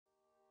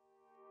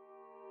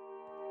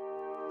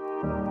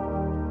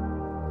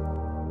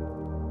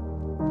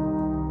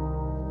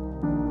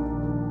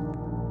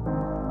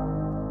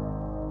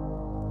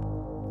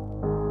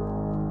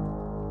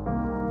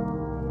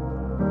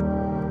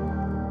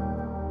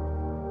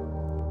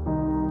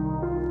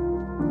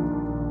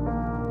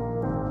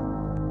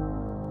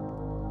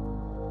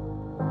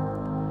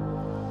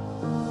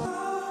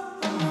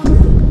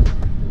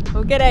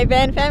Well, g'day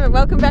Van Fam and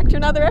welcome back to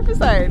another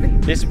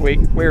episode. This week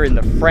we're in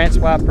the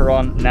Francois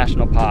Peron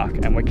National Park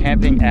and we're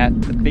camping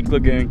at the Big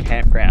Lagoon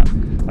campground.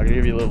 I'll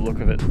give you a little look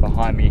of it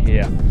behind me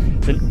here.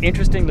 It's an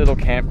interesting little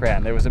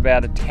campground. There was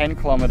about a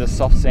 10-kilometre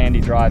soft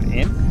sandy drive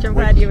in. Which I'm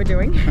glad you were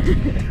doing.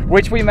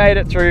 Which we made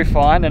it through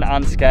fine and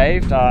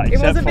unscathed. It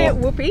was a bit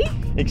whoopee.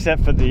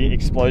 Except for the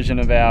explosion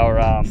of our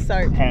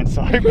hand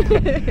soap.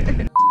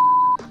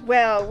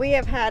 Well, we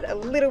have had a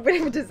little bit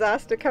of a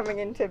disaster coming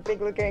into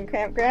Big Lagoon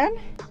campground.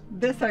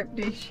 The soap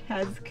dish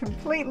has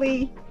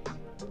completely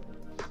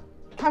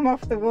come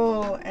off the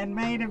wall and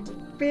made a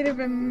bit of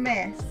a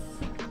mess.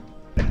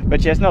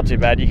 But yeah, it's not too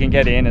bad. You can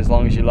get in as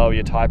long as you lower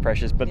your tire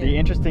pressures. But the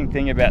interesting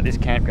thing about this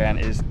campground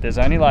is there's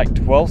only like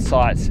 12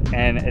 sites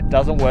and it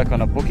doesn't work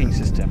on a booking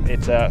system.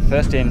 It's a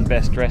first in,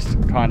 best dressed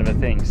kind of a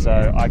thing.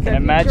 So I can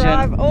imagine... If you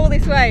drive all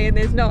this way and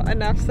there's not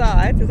enough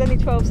sites, there's only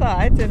 12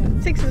 sites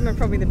and 6 of them are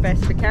probably the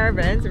best for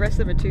caravans, the rest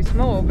of them are too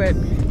small. But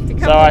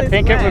so I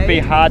think it would be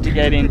hard to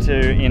get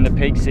into in the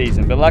peak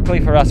season. But luckily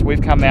for us,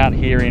 we've come out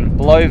here in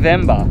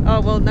Blowvember.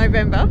 Oh, well,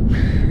 November.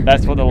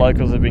 That's what the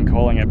locals have been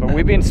calling it. But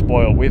we've been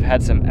spoiled. We've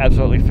had some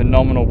absolutely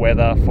phenomenal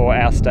weather for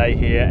our stay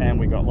here and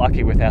we got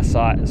lucky with our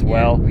site as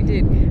well. Yeah, we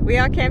did. We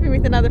are camping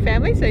with another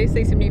family, so you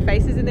see some new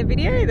faces in the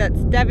video. That's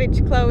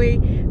Davidge, Chloe,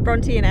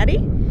 Bronte and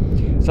Addie.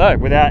 So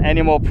without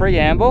any more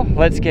preamble,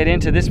 let's get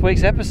into this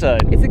week's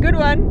episode. It's a good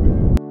one.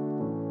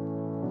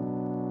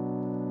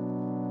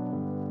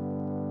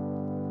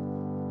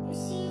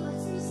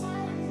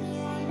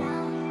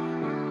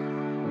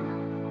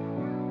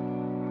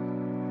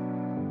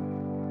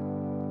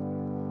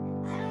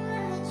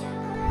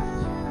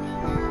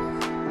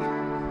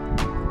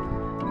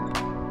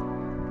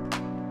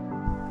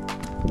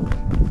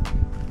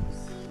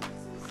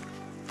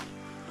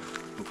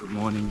 Good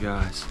morning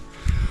guys.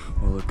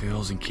 All the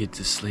girls and kids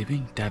are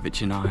sleeping.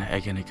 Davidge and I are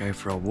going to go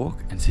for a walk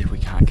and see if we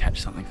can't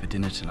catch something for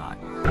dinner tonight.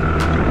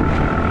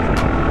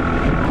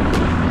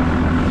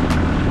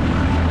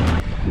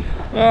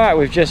 Alright,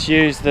 we've just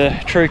used the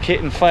True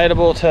Kit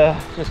inflatable to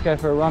just go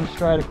for a run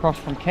straight across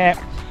from camp.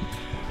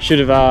 Should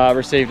have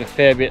received a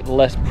fair bit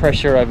less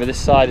pressure over this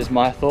side is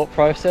my thought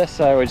process,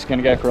 so we're just going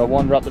to go for a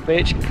wander up the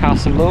beach,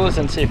 cast some lures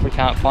and see if we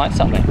can't find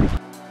something.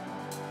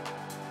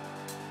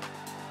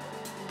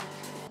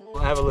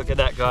 Have a look at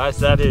that guys,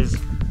 that is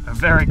a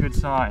very good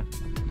sign.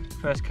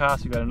 First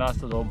cast we've got a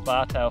nice little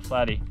bartail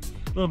flatty.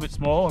 A little bit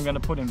small, I'm going to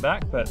put him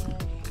back, but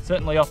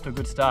certainly off to a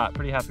good start.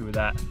 Pretty happy with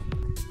that.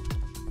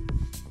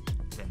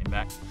 Send him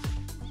back.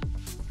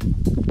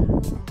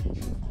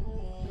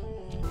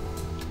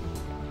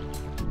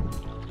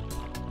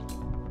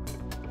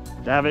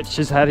 Davidge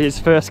has had his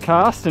first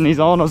cast and he's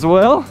on as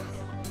well.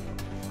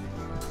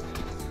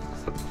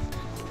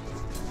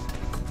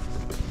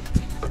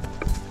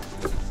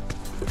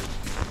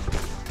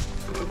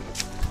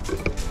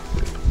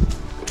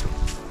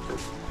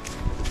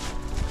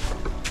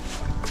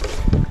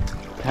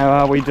 How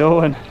are we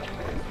doing?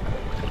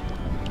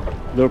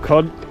 Little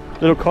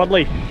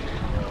codly.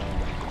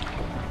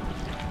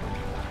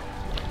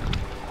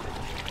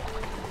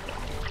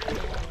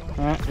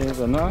 That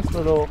is a nice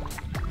little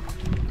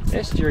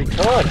estuary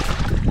cod.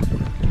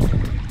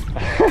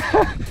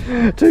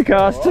 Two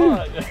casts,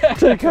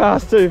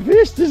 two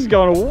fish. This has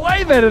gone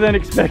way better than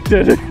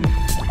expected.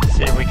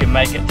 See if we can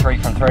make it 3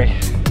 from 3.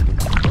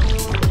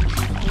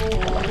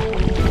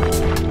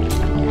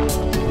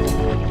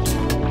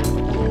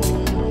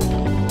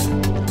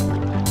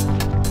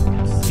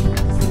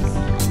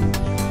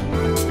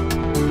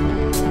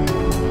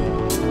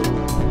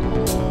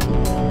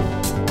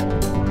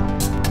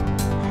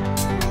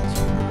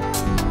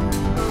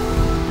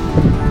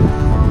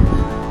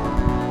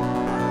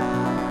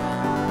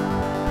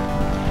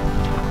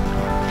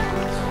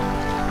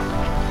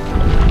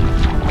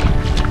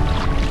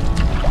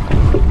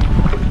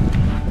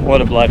 What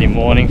a bloody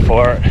morning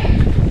for it.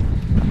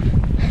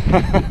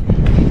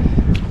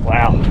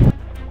 Wow.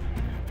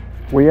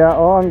 We are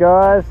on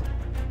guys.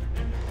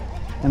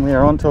 And we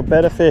are on to a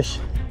better fish.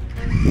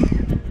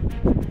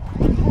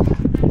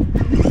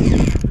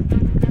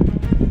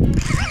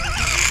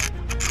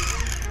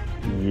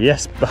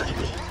 Yes, baby.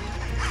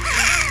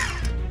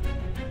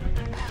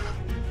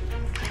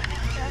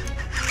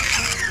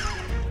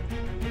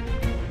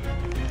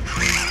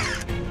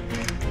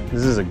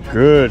 This is a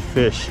good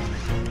fish.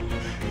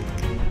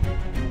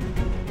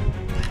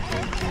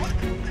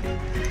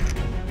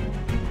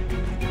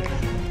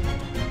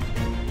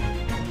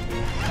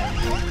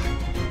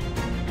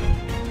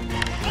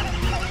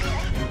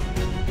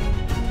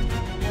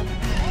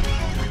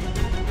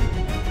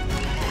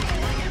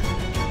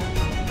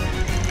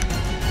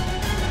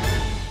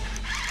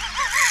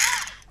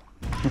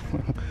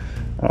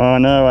 Oh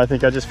no, I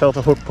think I just felt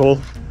a hook pull.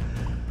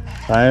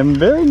 I am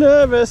very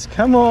nervous.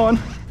 Come on.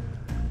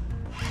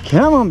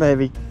 Come on,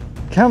 baby.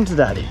 Come to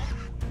daddy.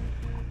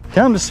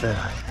 Come to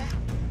Sveto.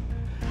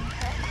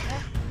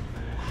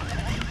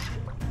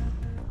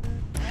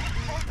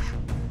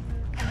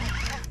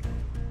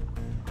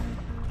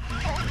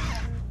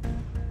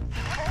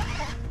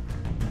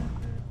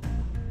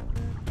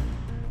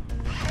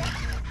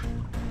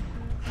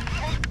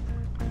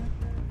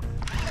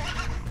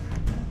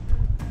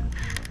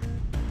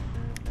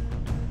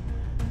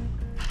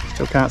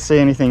 Still can't see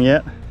anything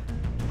yet.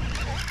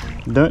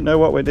 Don't know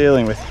what we're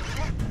dealing with.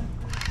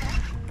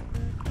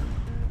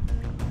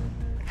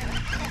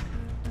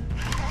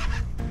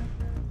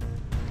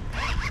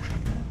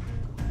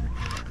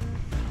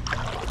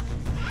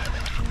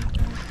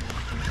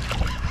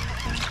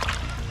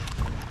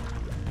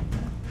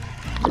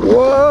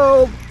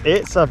 Whoa!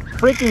 It's a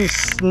freaking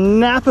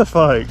snapper,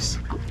 folks.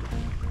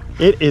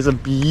 It is a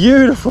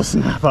beautiful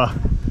snapper.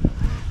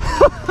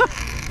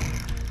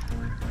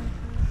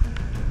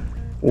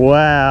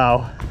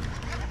 Wow.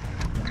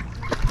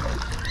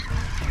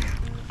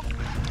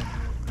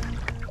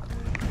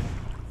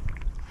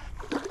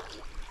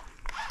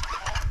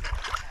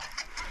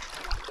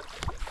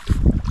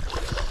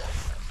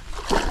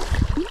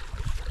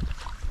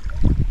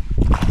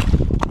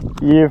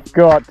 You've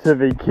got to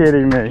be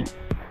kidding me.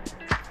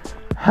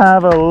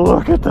 Have a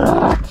look at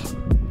that.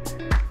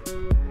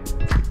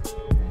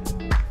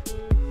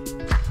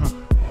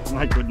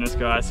 My goodness,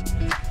 guys.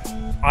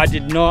 I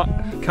did not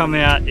come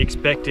out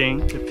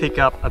expecting to pick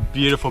up a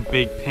beautiful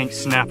big pink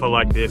snapper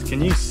like this.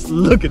 Can you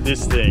look at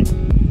this thing?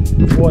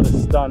 What a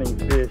stunning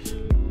fish.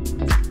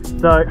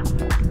 So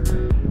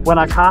when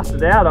I cast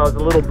it out, I was a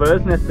little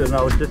bird's nest and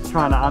I was just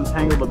trying to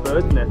untangle the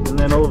bird's nest, and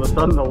then all of a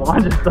sudden the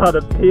line just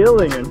started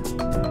peeling, and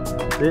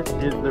this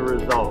is the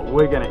result.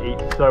 We're going to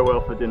eat so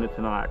well for dinner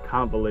tonight. I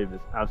can't believe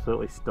this.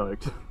 Absolutely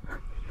stoked.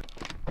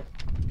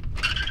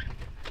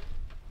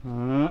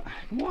 Good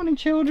morning,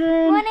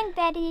 children. Morning,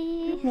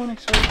 Betty. Good morning,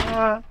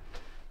 sweetheart.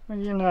 Well,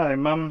 you know,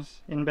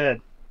 Mum's in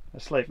bed,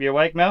 asleep. You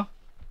awake, Mel?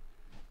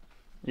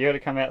 You got to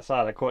come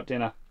outside. I caught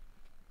dinner.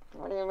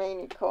 What do you mean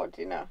you caught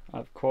dinner?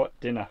 I've caught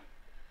dinner.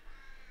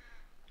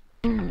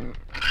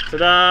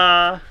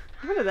 Ta-da!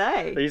 What are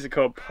they? These are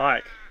called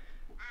pike.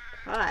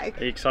 Pike?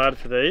 Are you excited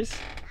for these?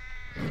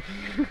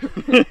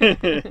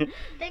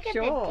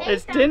 Sure.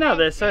 It's dinner.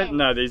 They're so...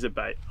 No, these are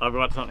bait. I've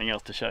got something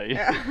else to show you.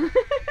 Yeah.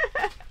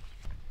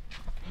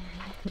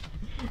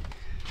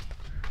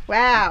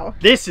 Wow.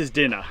 This is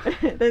dinner.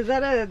 Is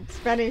that a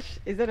Spanish,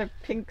 is that a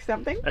pink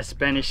something? A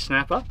Spanish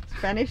snapper.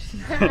 Spanish?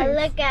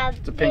 Look how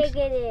It's a big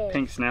it is.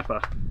 pink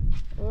snapper.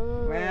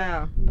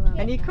 Wow.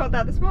 And you caught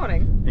that this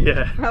morning?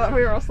 Yeah. While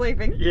we were all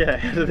sleeping? Yeah,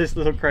 out of this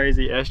little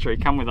crazy estuary.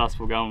 Come with us,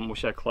 we'll go and we'll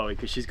show Chloe,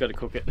 because she's got to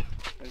cook it.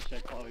 Let's show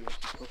Chloe what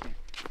she's cooking.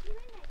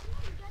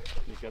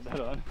 You got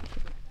that on?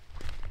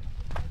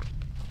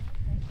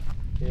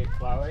 Here,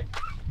 Chloe.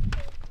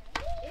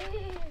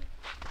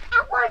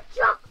 I want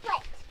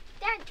chocolate!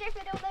 Don't drip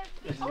it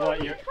all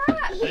over.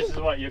 This is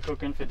what you're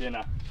cooking for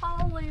dinner.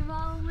 Holy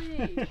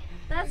moly!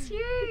 That's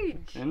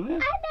huge! Isn't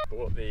it?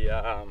 Brought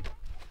the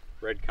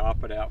red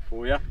carpet out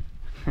for you.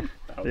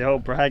 The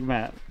old brag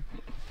mat.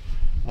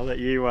 I'll let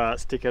you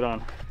stick it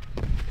on.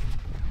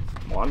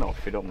 Might not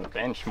fit on the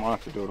bench, might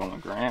have to do it on the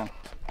ground.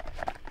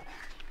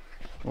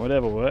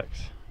 Whatever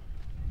works.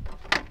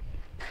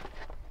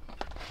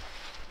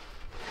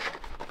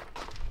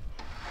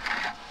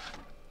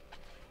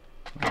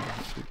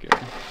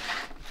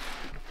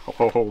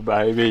 Oh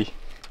baby.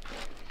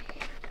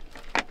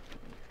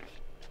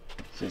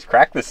 She's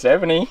cracked the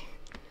 70.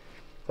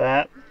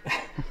 That's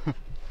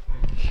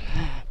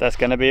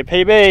going to be a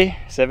PB,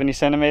 70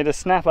 centimeter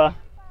snapper.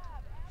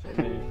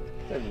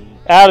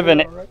 Out of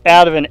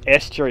an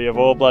estuary of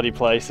all bloody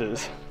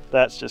places.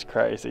 That's just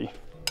crazy.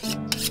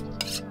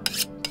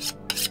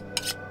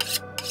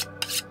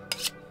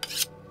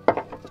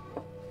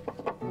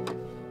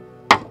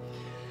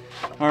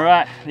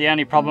 Alright, the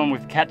only problem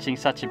with catching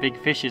such a big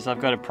fish is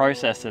I've got to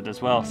process it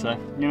as well, so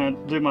I'm going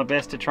to do my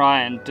best to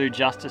try and do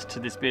justice to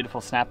this beautiful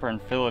snapper and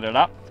fillet it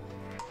up.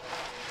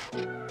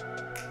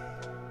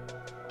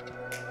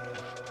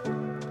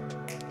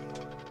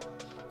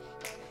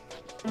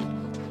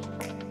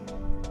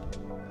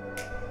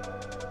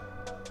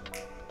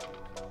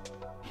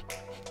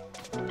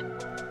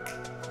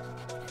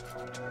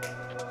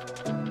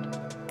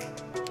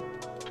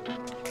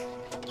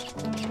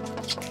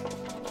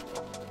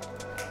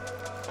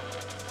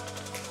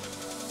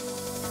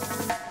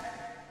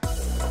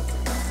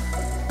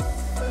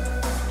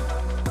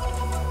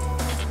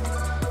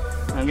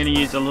 I'm going to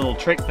use a little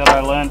trick that I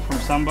learned from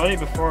somebody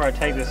before I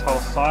take this whole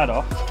side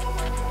off.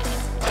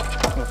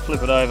 I'll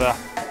flip it over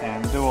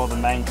and do all the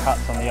main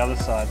cuts on the other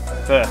side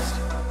first.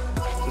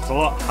 So it's a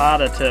lot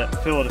harder to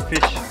fillet a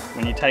fish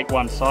when you take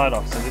one side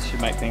off, so this should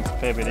make things a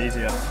fair bit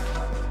easier.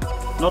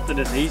 Not that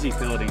it's easy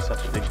filleting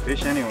such a big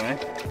fish anyway.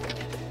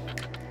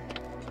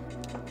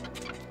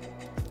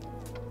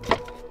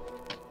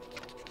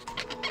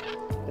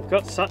 They've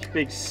got such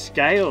big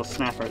scales,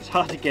 snapper, it's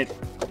hard to get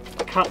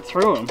cut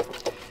through them.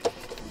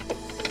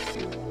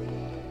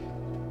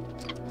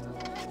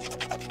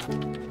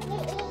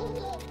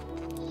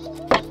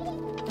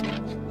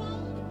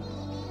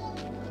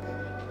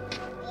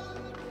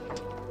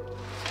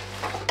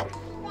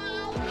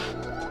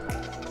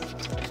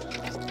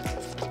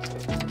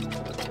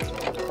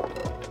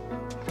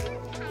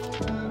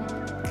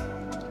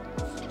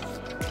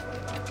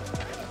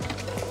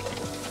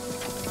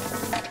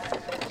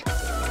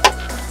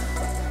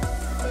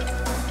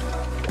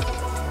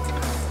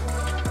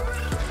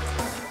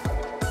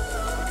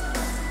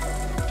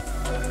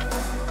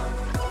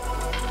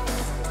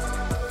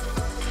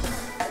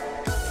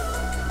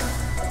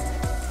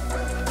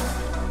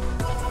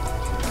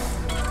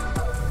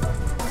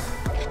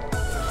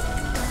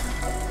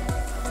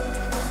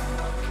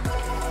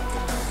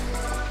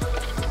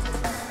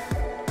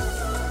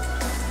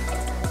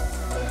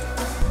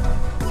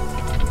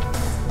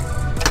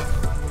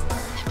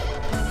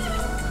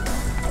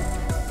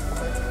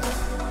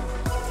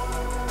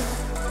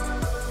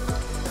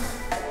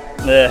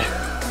 Yeah,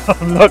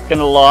 I'm not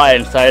gonna lie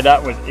and say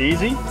that was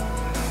easy,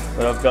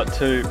 but I've got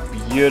two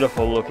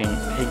beautiful looking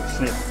pink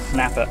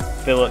snapper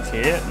fillets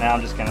here. Now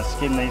I'm just gonna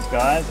skin these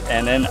guys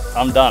and then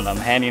I'm done. I'm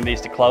handing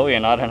these to Chloe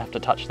and I don't have to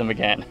touch them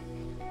again.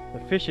 The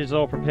fish is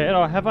all prepared.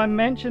 Oh, have I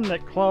mentioned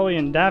that Chloe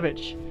and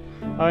Davich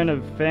own a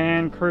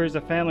van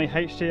cruiser family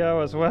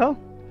HTO as well?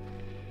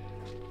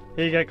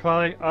 Here you go,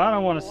 Chloe. I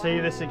don't want to see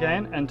this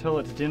again until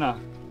it's dinner.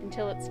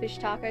 Until it's fish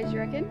tacos, you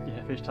reckon?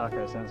 Yeah, fish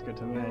taco sounds good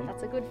to me.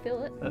 That's a good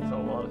fillet. That's a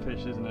lot of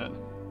fish, isn't it?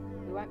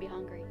 We won't be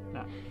hungry.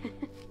 No.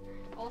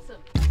 Awesome.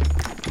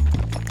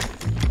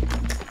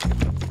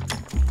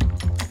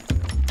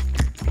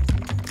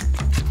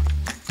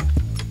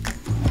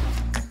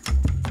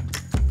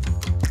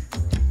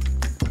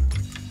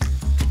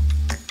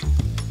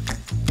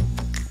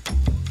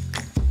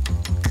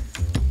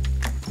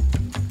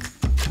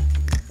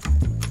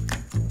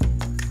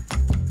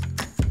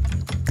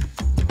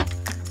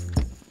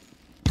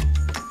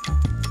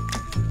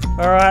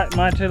 All right,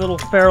 my two little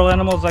feral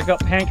animals, I got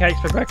pancakes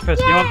for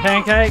breakfast. Yeah. You want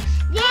pancakes?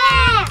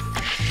 Yes!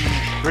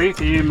 3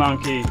 for you,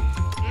 monkey.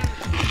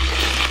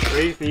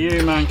 3 for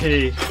you,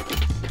 monkey.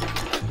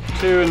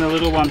 2 and the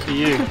little one for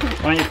you.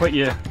 Why don't you put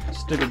your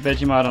stupid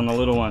Vegemite on the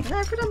little one?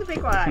 No, put on the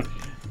big one.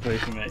 3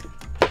 for me.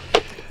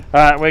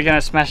 Alright, we're going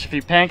to smash a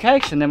few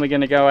pancakes and then we're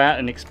going to go out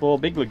and explore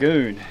Big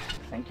Lagoon.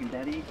 Thank you,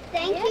 Daddy.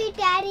 Thank you,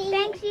 Daddy.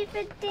 Thank you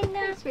for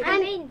dinner.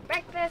 Sweetie.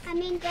 Breakfast.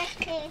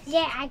 breakfast.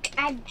 Yeah,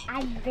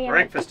 I very.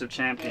 Breakfast of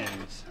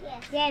champions.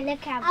 Yes. Yeah, look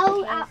how I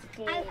will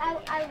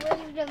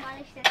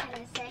demolish this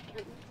in a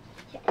second.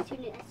 As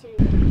soon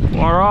as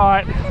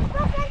Alright,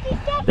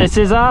 this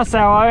is us,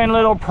 our own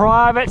little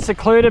private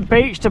secluded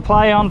beach to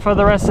play on for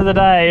the rest of the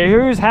day.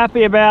 Who's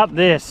happy about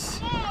this?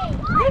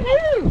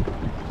 Woohoo!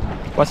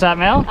 What's that,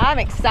 Mel? I'm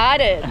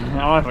excited.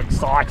 I'm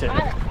excited.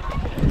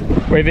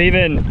 We've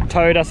even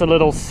towed us a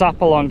little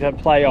sup along to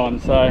play on,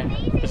 so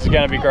this is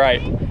going to be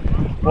great.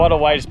 What a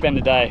way to spend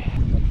the day.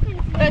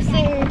 First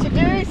thing to do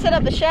is set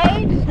up the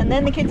shade and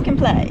then the kids can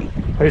play.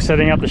 Who's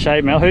setting up the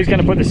shade, Mel? Who's going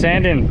to put the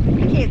sand in?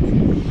 The kids.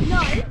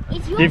 No,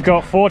 it's your You've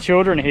got 4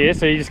 children here,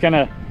 so you're just going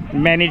to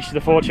manage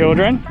the 4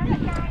 children? Skies,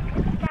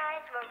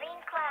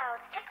 marine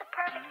clouds, just the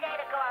perfect day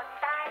to go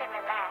outside and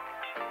relax.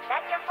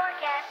 That's your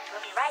forecast.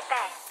 We'll be right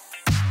back.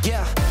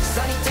 Yeah,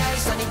 sunny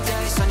days, sunny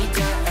days, sunny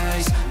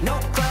days. No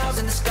clouds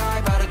in the sky,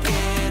 about to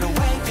get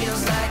away.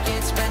 Feels like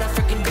it's been a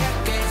freaking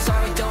decade.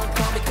 Sorry, don't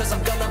call me, cause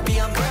I'm gonna be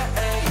on break.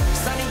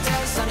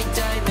 Sunny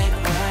day, make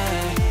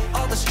way.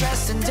 All the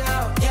stress and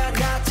doubt, yeah,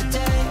 not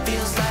today.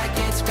 Feels like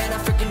it's been a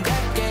freaking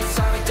decade.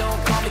 Sorry,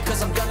 don't call me,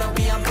 cause I'm gonna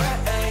be on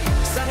break.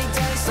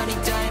 Sunny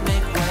day,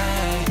 make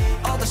way.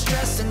 All the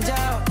stress and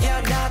doubt, yeah,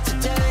 not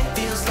today.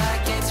 Feels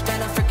like it's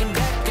been a freaking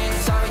decade.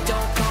 Sorry,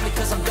 don't call me,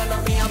 cause I'm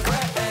gonna be on break.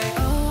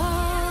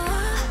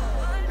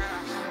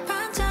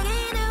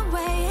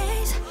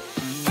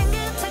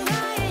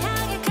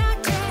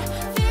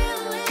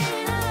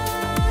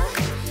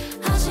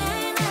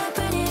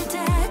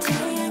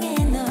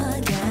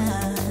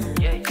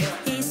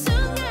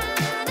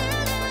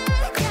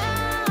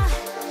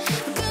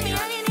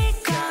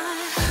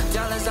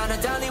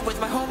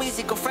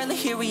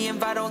 Here we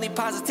invite only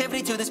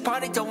positivity to this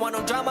party. Don't want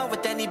no drama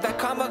with any bad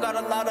karma. Got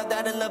a lot of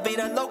that in La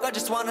Vida Loca.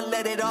 Just wanna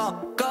let it all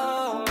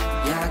go.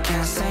 Yeah, I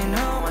can't say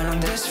no when I'm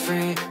this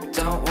free.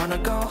 Don't wanna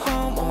go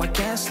home, oh I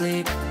can't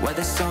sleep.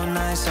 Weather's so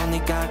nice, only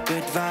got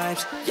good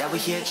vibes. Yeah, we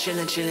here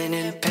chillin'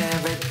 in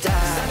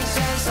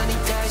paradise. Sunny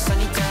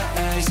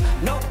days,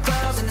 no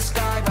clouds in the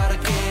sky, about to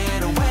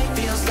get away.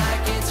 Feels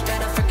like it's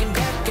been a freaking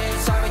decade.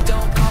 Sorry,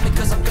 don't call me,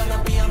 cause I'm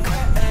gonna be on break.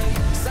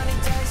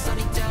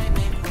 Sunny day,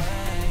 make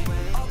way.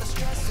 All the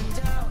stress and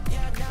doubt,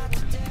 yeah, not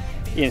today.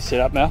 You can sit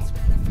up, Mel.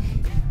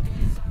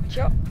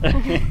 Sure.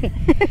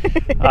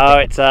 Oh,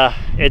 it's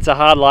a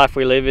hard life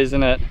we live,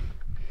 isn't it?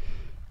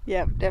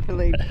 Yep,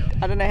 definitely.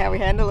 I don't know how we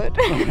handle it.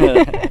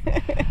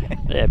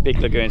 Yeah, Big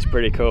Lagoon's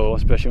pretty cool,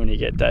 especially when you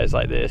get days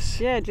like this.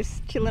 Yeah,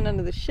 just chilling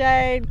under the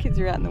shade. Kids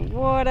are out in the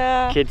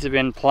water. Kids have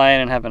been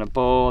playing and having a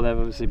ball. They've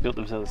obviously built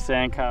themselves a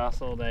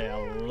sandcastle. They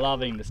are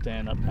loving the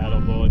stand-up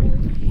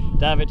paddleboard.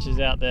 Davich is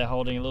out there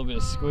holding a little bit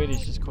of squid.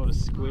 He's just caught a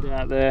squid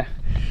out there.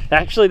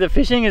 Actually, the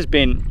fishing has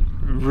been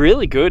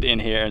really good in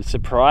here and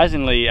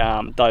surprisingly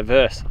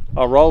diverse.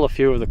 I'll roll a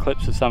few of the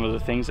clips of some of the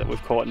things that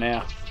we've caught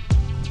now.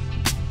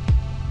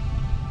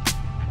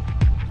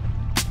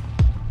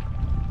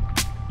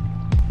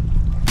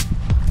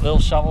 Little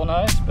shovel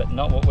nose, but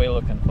not what we're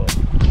looking for.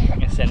 I'm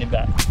gonna send him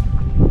back.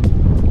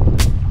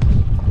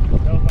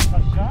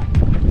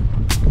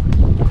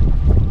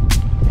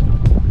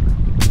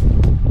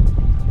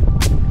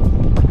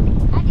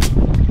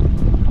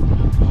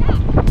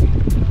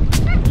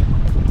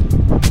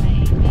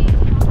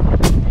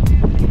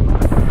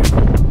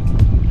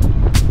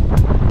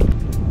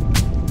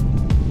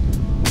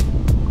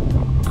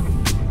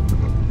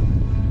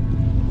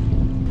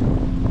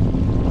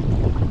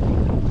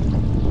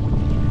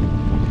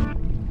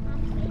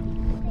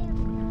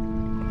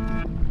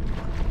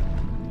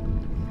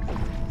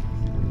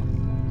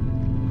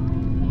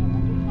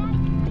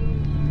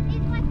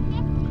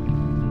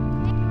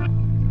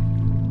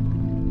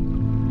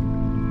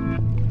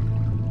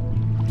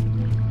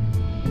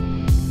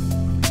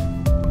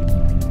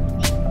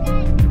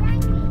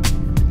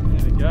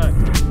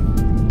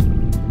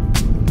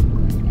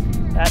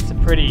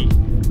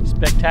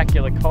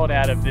 spectacular cod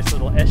out of this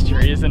little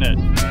estuary, isn't it?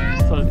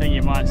 Sort of thing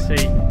you might see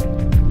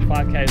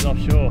 5k's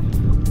offshore.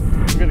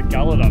 Look at the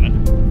gullet on it.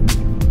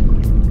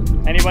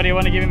 Anybody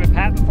want to give him a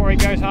pat before he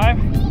goes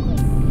home?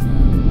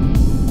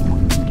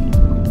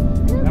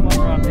 Come on,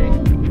 Grumpy.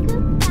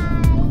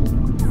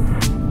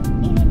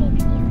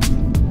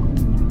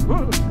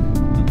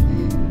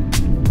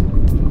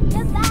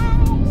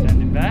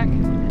 Send him back.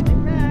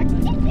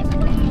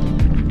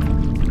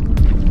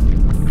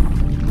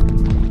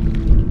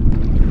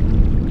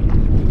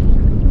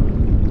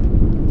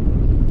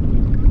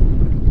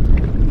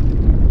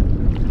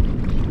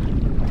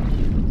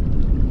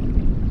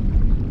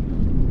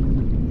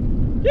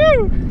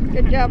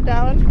 Good job,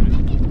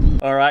 darling.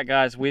 All right,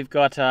 guys, we've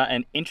got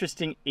an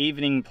interesting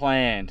evening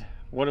planned.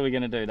 What are we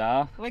going to do,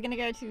 Dale? We're going to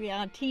go to the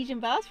artesian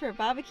bars for a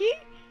barbecue,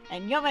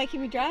 and you're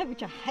making me drive,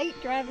 which I hate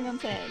driving on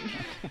sand.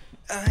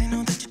 I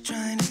know that you're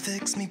trying to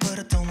fix me, but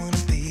I don't want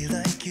to be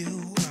like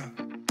you.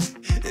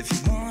 If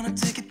you want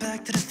to take it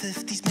back to the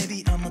 50s,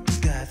 maybe I'm not the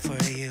guy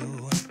for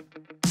you.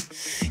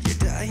 You're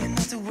dying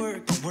not to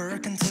work, but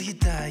work until you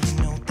die, you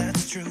know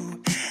that's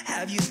true.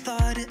 Have you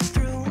thought it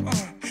through?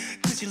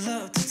 Cause you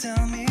love to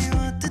tell me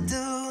what to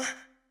do.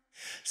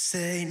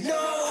 Say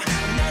no,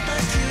 I'm not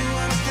like you,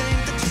 I don't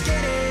think that you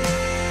get it.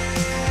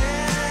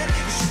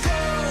 You should go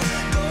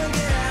and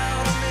get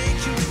out, I'll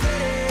make you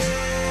regret it.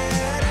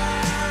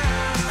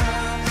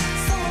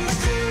 Someone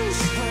like you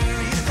should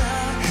worry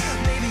about.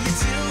 Maybe your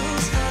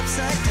two's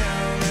upside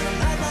down, and I'm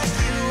not like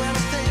you, I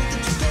don't think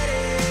that you get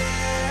it.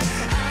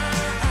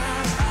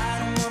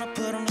 I don't wanna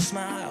put on a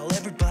smile,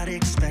 everybody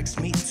expects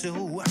me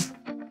to.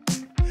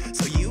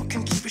 So you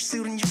can keep your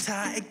suit and your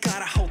tie,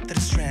 gotta hope that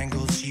it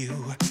strangles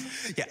you.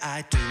 Yeah,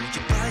 I do.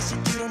 You buy shit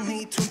you don't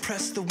need to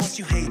impress the ones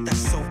you hate,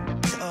 that's so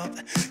up.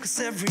 Cause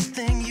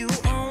everything you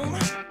own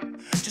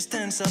just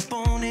ends up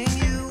owning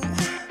you.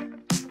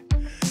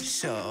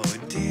 So,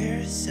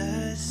 dear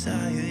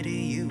society,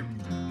 you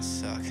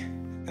suck.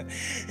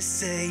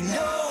 Say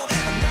no,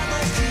 I'm not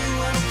like you,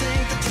 I don't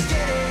think that you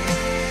get it.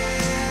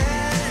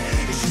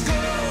 You should go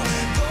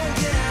and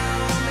get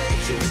out, I'll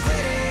make you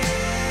regret it.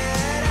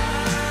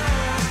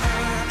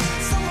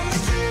 Someone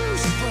like you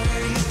should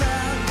worry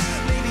about.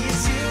 Maybe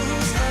it's you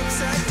who's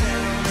upside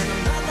down, and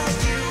I'm not like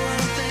you, I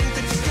don't think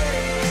that you get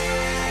it.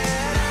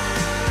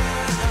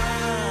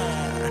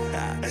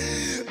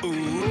 Ooh.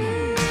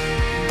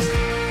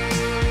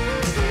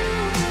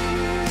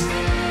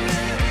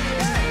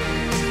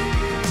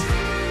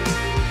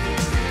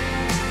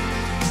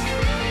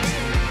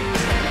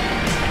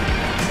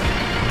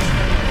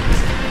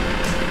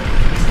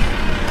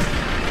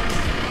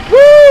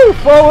 Woo!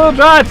 Four-wheel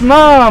drive,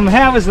 Mom!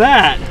 How was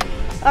that?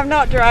 I'm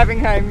not driving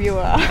home, you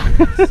are.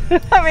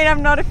 I mean,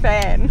 I'm not a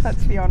fan,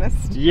 let's be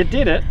honest. You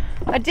did it.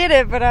 I did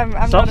it, but I'm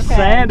not Soft a fan.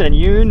 sand and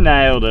you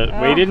nailed it.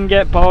 Oh. We didn't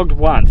get bogged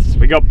once.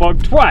 We got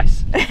bogged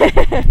twice.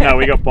 No,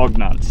 we got bogged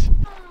once.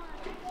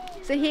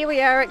 So here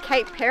we are at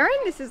Cape Peron.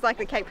 This is like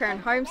the Cape Peron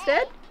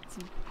homestead.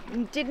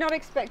 Did not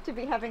expect to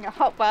be having a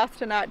hot bath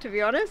tonight, to be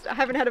honest. I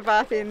haven't had a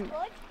bath in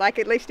like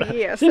at least a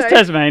year. Since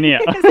Tasmania.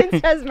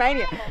 Since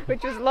Tasmania,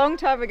 which was a long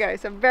time ago.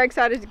 So I'm very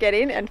excited to get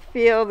in and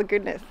feel the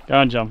goodness.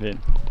 Go and jump in.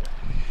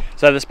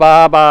 So the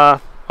spa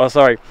or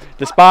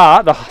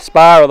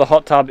the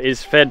hot tub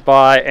is fed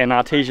by an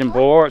artesian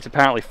bore. It's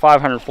apparently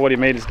 540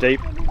 meters deep,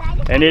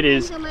 and it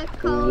is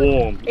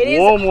warm. It is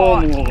warm,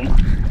 hot. warm.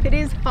 It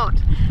is hot.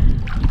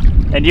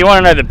 And do you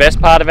want to know the best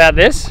part about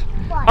this?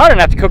 I don't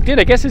have to cook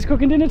dinner. Guess who's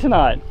cooking dinner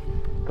tonight?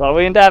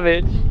 Chloe and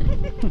David.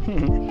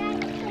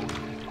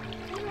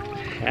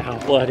 How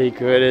bloody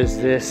good is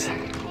this?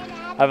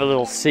 I have a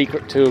little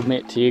secret to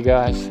admit to you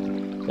guys.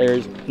 There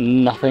is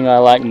nothing I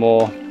like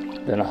more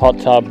than a hot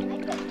tub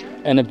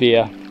and a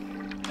beer,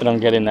 and I'm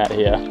getting that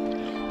here.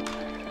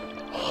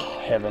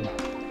 Oh, heaven.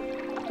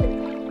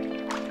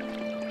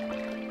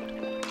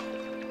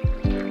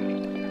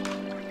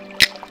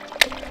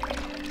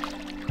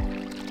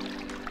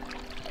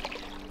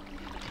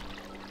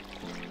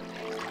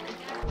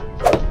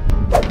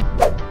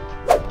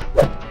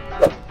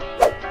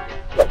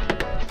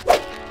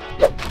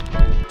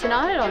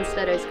 Tonight on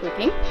Stato's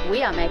Cooking,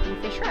 we are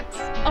making fish wraps.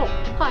 Oh,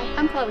 hi,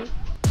 I'm Chloe.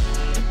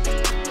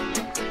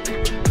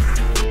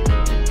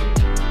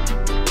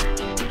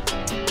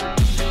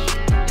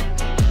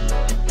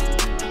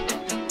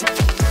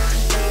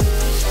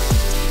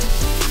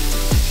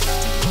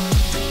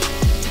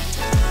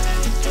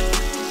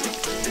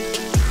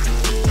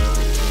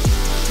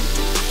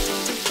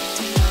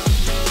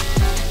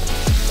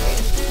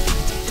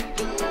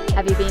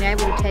 Have you been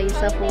able to tear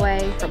yourself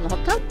away from the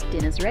hot tub?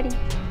 Dinner's ready.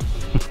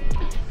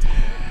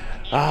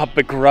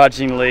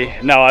 Begrudgingly.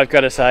 No, I've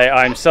got to say,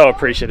 I'm so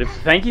appreciative.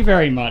 Thank you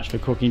very much for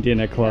cooking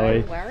dinner,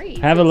 Chloe. No worries.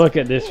 Have a look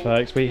at this,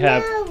 folks. We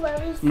have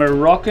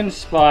Moroccan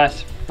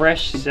spice,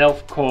 fresh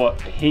self-caught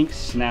pink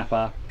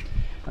snapper,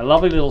 a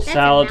lovely little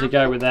salad to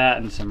go with that,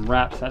 and some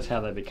wraps. That's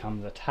how they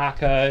become the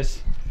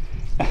tacos.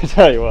 I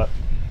tell you what,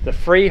 the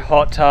free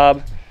hot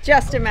tub,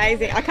 just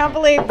amazing. I can't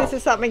believe this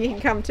is something you can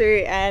come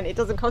to and it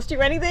doesn't cost you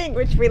anything,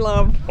 which we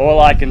love. All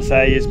I can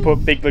say is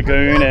put Big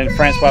Lagoon and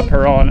Francois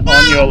Peron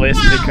on your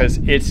list because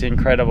it's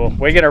incredible.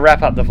 We're going to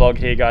wrap up the vlog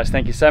here, guys.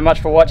 Thank you so much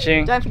for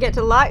watching. Don't forget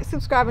to like,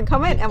 subscribe and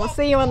comment, and we'll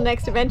see you on the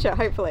next adventure,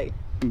 hopefully.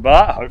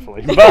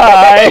 Hopefully.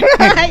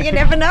 Bye. You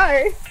never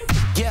know.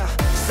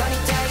 Yeah.